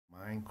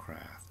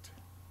Minecraft.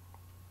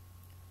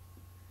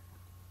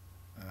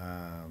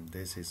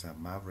 This is a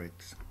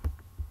Mavericks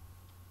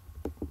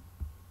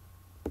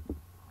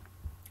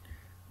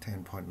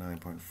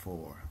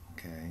 10.9.4.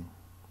 Okay.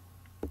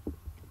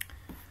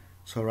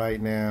 So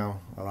right now,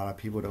 a lot of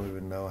people don't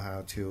even know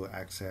how to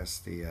access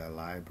the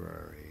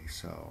library.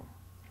 So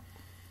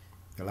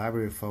the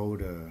library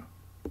folder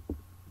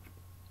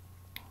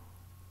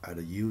of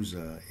the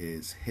user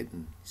is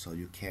hidden, so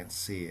you can't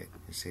see it.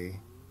 You see?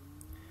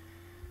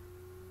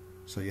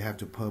 So you have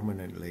to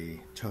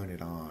permanently turn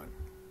it on.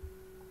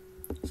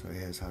 So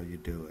here's how you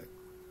do it.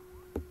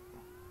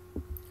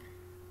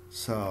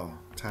 So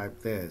type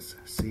this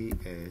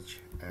CHFLA,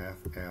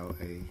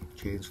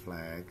 change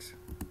flags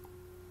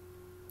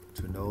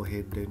to no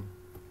hidden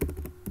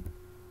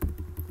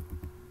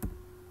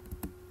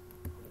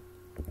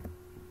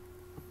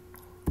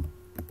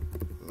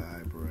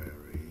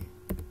library.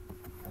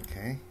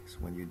 Okay, so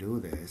when you do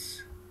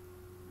this,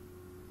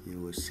 you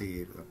will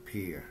see it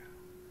appear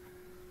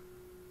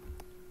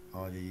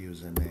on your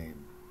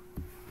username.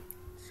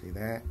 See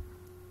that?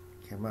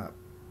 Came up.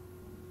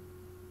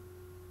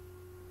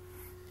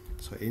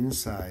 So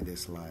inside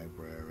this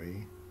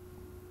library,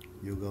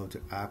 you go to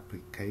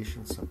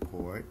application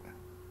support.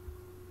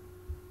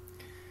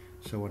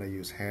 So when I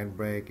use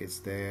Handbrake, it's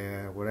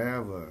there.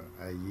 Whatever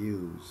I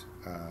use,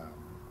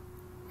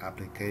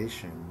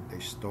 application, they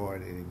store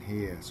it in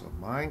here. So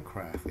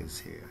Minecraft is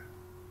here.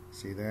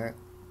 See that?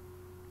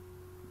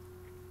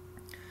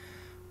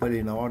 But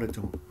in order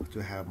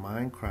to have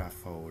Minecraft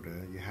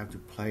folder, you have to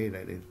play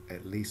that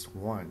at least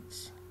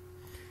once.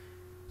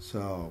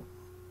 So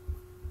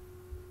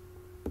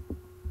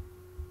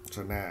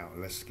now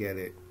let's get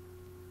it.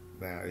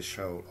 Now it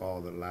showed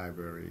all the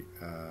library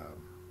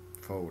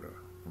folder.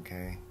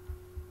 Okay.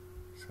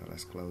 So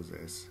let's close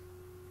this.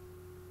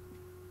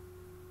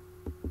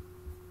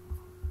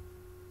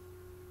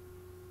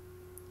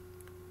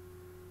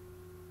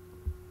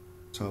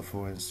 So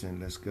for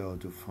instance, let's go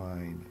to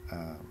find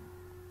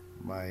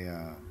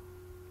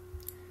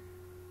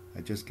I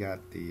just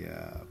got the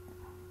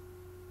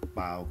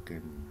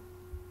Balkan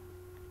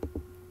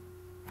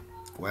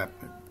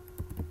weapon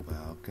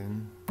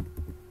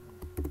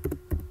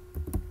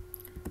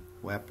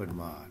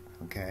mod.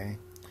 Okay.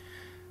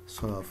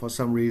 So for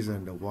some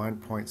reason the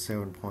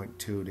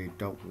 1.7.2 they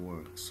don't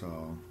work,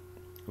 so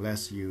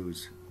let's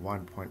use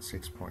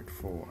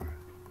 1.6.4.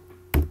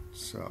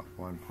 So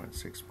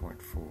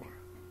 1.6.4.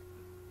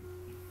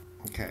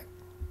 Okay.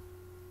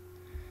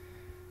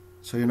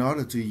 So in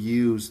order to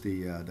use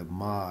the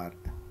mod,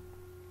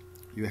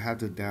 you have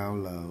to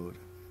download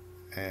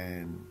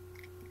and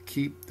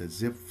keep the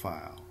zip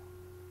file.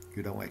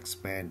 You don't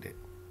expand it.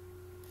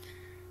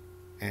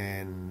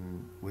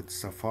 And with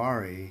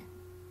Safari,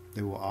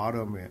 they will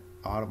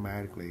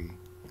automatically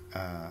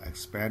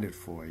expand it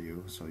for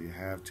you. So you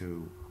have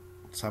to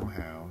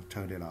somehow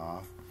turn it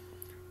off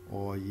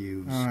or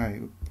use. All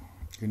right,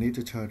 you need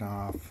to turn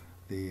off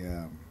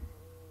the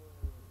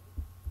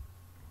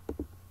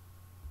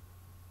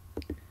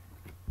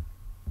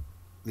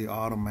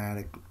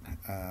automatic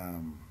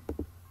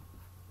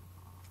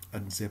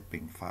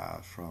unzipping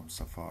files from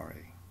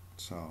Safari.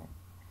 So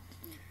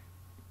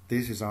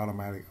this is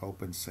automatic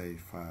open save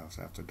files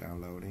after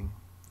downloading.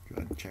 You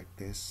uncheck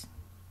this,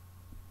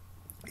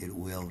 it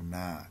will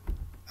not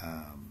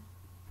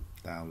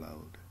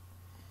download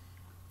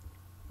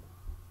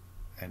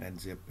and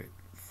unzip it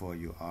for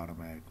you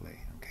automatically.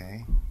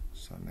 Okay,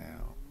 so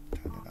now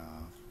turn it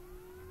off.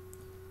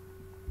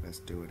 Let's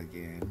do it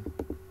again.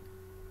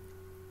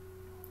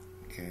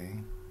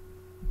 Okay,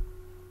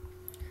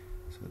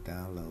 so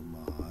download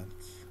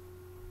mods.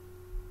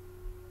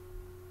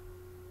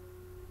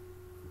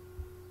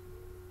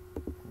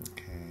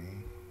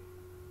 Okay,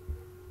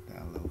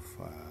 download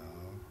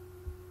file.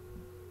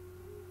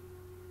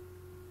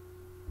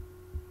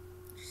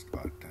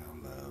 Start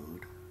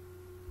download.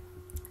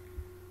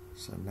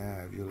 So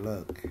now if you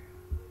look,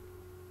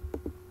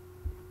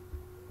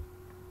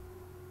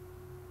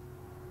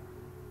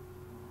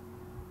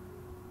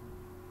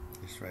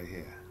 it's right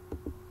here.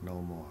 No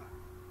more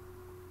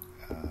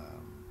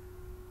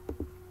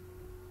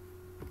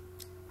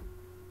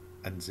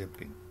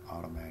unzipping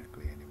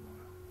automatically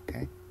anymore.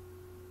 Okay.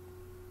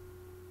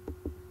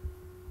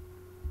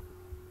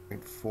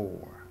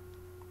 4.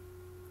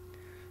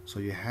 So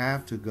you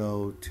have to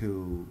go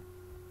to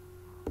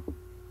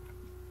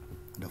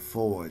the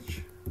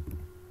Forge.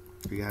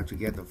 You have to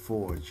get the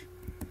Forge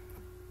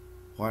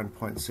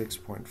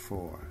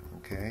 1.6.4.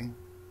 Okay.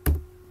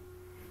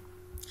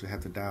 So you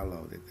have to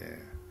download it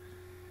there.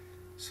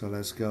 So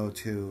let's go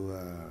to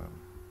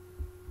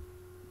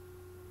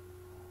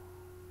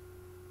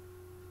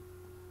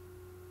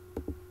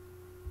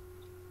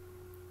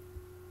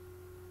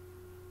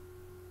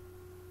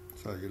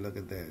so you look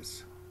at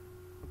this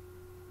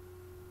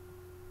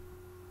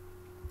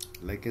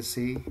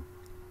legacy.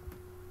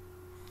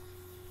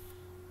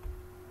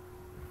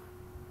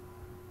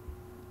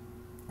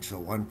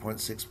 So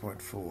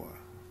 1.6.4.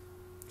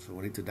 So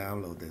we need to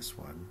download this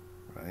one,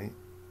 right?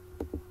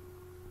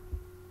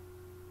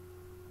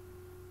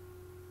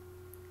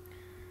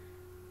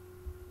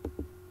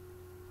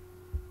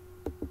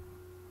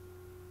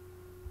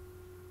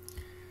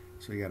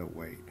 So you gotta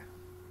wait.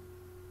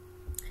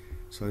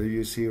 So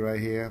you see right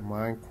here,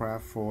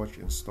 Minecraft Forge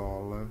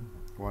installer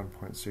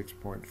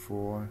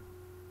 1.6.4.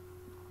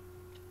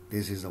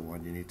 This is the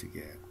one you need to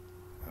get.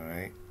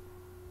 Alright.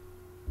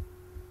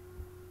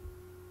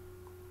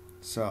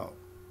 So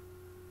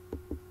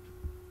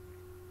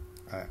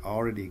I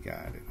already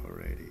got it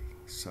already.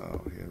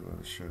 So here I'm going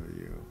to show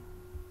you.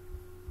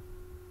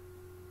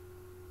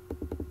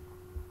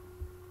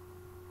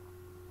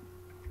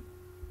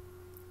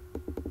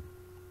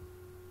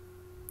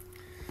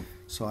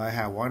 So I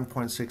have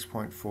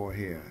 1.6.4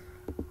 here.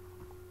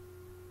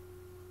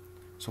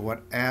 So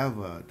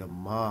whatever the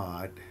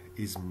mod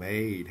is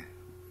made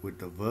with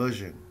the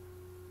version,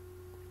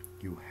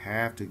 you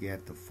have to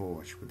get the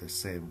Forge with the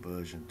same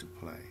version to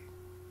play.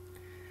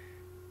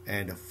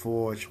 And the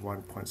Forge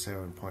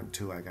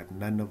 1.7.2, I got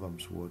none of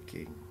them's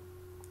working.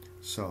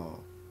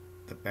 So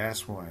the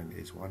best one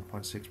is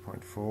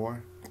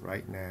 1.6.4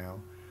 right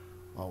now,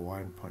 or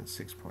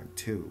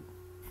 1.6.2.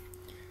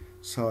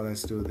 So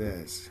let's do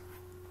this.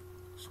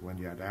 So when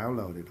you are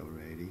downloaded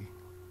already,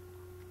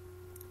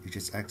 you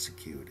just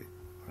execute it,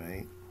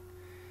 right?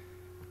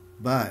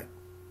 But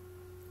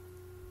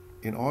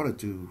in order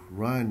to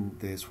run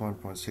this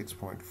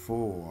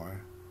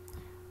 1.6.4,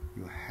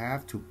 you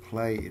have to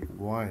play it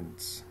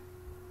once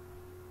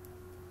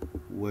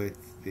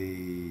with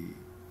the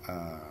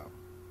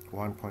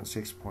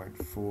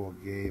 1.6.4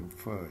 game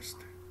first.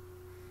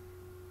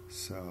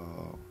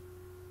 So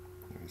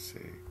let me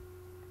see.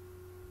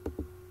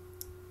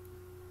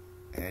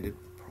 Edit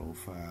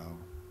profile,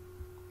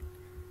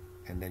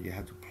 and then you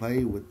have to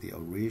play with the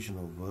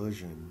original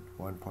version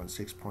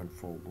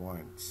 1.6.4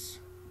 once.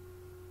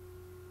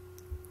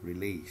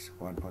 Release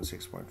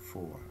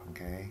 1.6.4.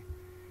 Okay.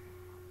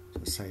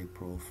 So save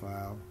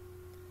profile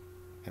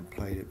and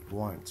play it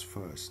once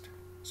first,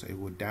 so it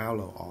will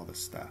download all the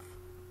stuff.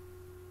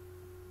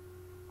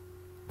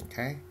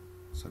 Okay,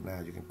 so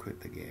now you can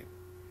quit the game.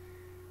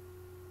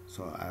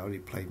 So I already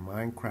played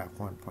Minecraft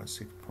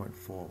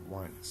 1.6.4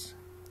 once,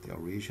 the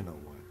original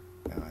one.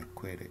 Now I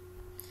quit it.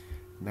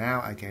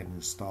 Now I can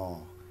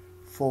install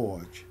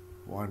Forge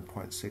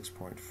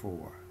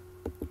 1.6.4.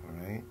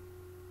 Alright.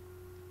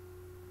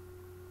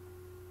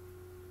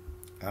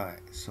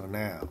 Alright, so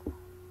now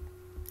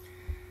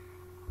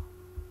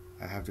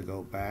I have to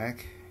go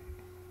back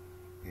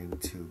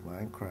into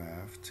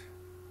Minecraft.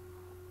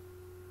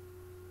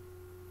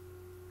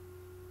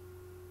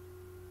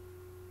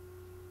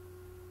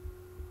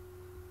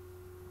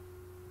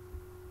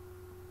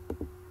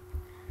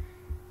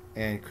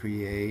 And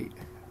create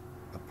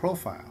a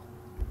profile.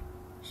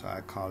 So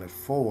I call it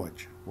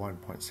Forge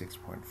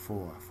 1.6.4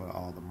 for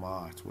all the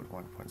mods with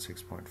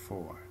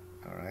 1.6.4.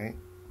 Alright.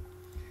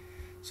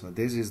 So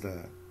this is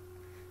the,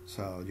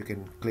 so you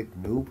can click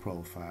new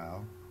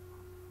profile.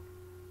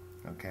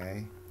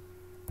 Okay,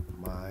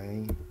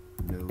 my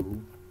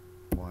new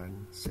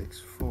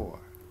 164.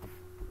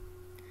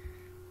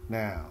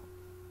 Now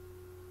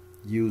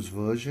use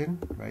version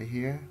right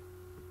here.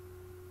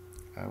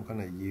 I'm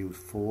gonna use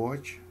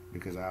Forge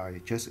because I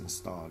already just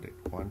installed it,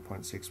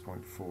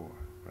 1.6.4,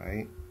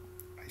 right?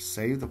 I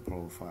save the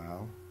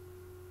profile.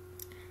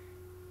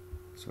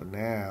 So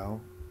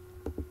now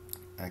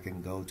I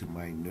can go to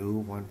my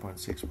new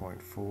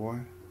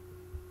 1.6.4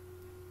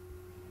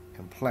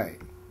 and play.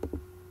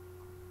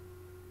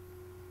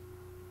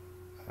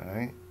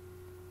 Alright.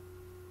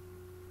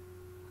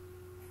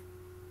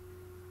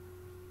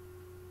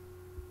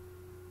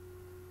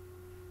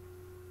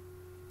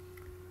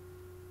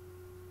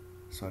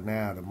 So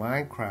now the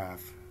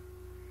Minecraft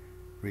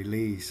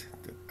release,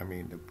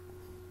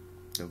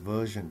 the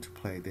version to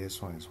play this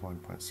one is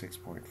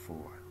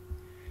 1.6.4.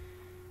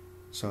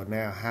 So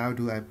now how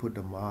do I put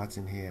the mods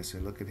in here? So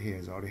look at here,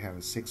 it's already have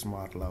a 6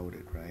 mod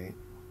loaded, right?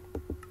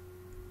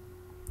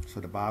 So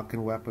the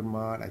Balkan weapon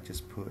mod I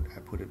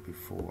put it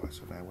before,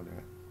 so now I'm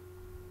gonna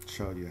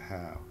show you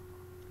how.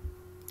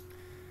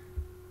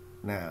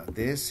 Now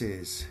this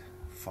is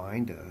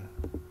Finder,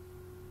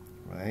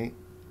 right?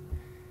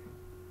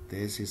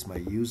 This is my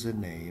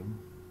username.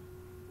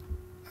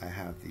 I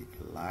have the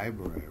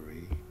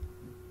library,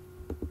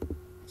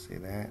 see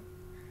that?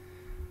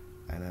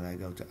 And then I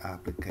go to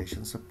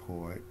application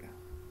support,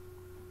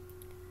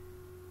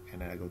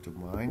 and then I go to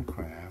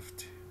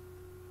Minecraft.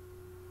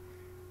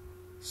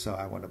 So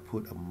I want to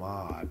put a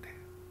mod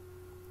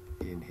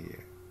in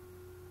here,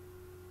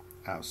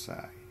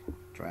 outside,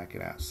 drag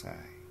it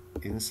outside.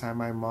 Inside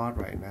my mod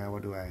right now,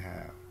 what do I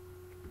have?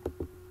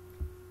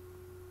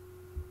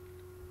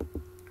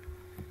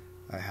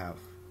 I have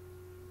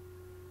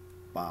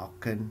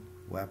Balkan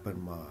weapon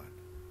mod.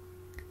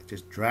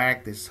 Just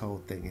drag this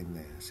whole thing in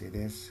there. See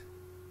this?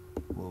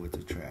 Move it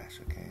to trash,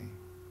 okay?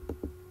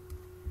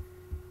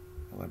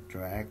 I'm going to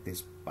drag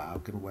this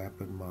Balkan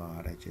weapon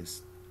mod. I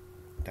just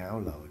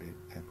download it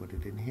and put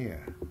it in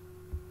here.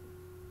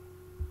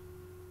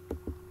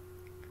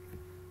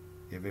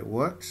 If it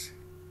works,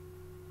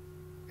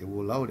 it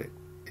will load it.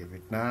 If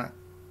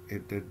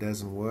it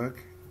doesn't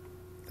work,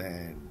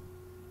 then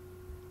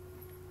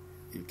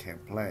you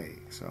can't play.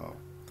 So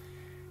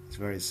it's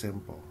very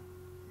simple.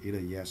 either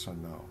yes or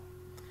no.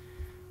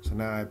 So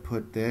now I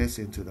put this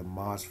into the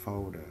mods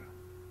folder.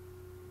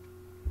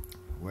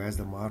 Where's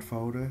the mod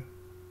folder?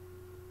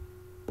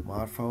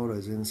 Mod folder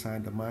is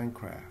inside the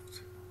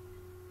Minecraft.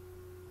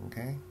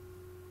 Okay?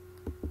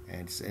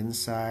 And it's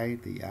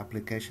inside the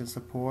application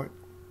support.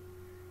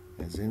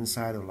 It's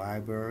inside the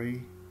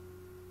library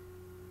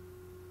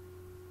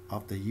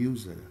of the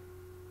user,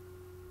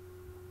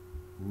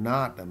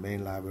 not the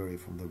main library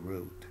from the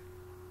root.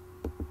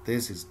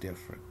 This is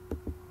different.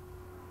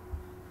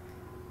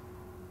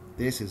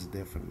 This is a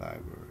different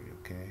library,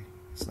 okay?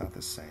 It's not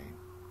the same.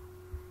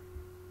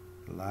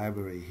 The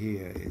library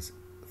here is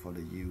for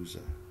the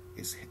user.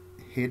 It's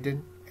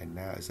hidden and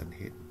now it's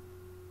unhidden.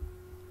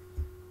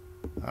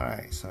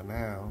 Alright, so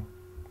now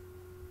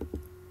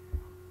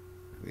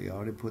we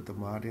already put the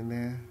mod in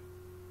there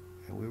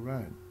and we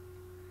run.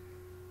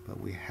 But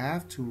we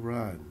have to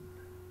run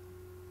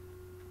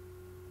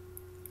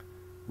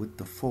with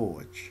the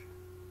forge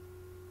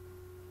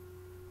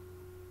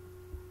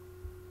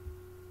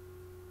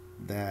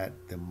that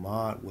the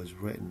mod was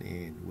written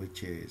in,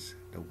 which is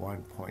the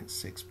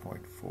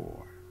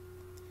 1.6.4.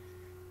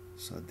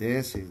 So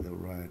this is the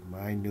run,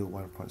 my new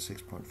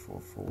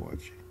 1.6.4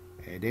 forge.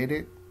 Edit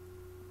it.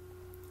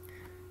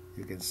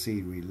 You can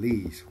see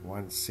release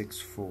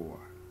 164.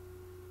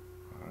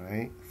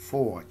 Alright,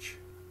 forge.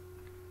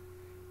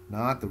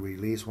 Not the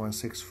release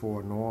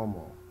 164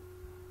 normal.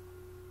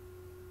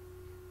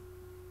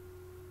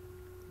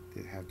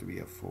 It have to be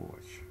a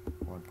forge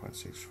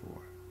 1.64.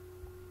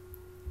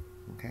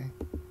 Okay?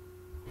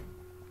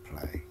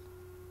 Play.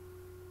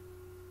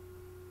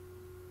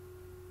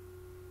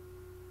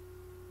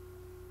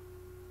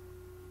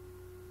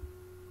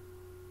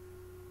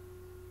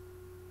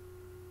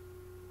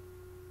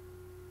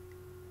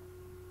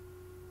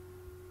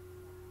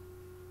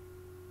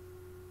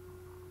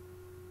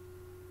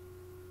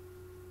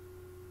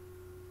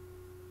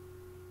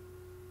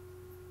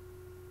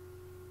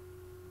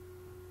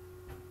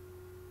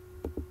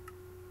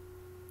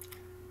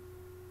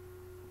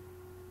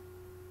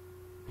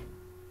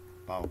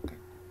 Balkan.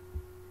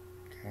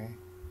 Okay.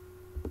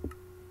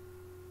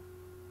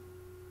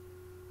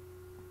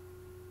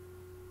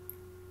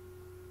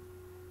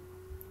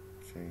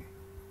 See,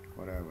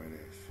 whatever it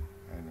is.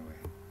 Anyway.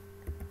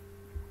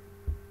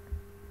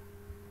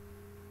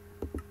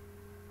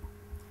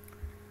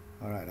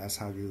 Alright, that's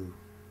how you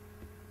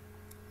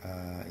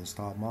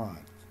install mods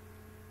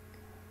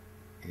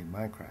in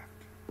Minecraft.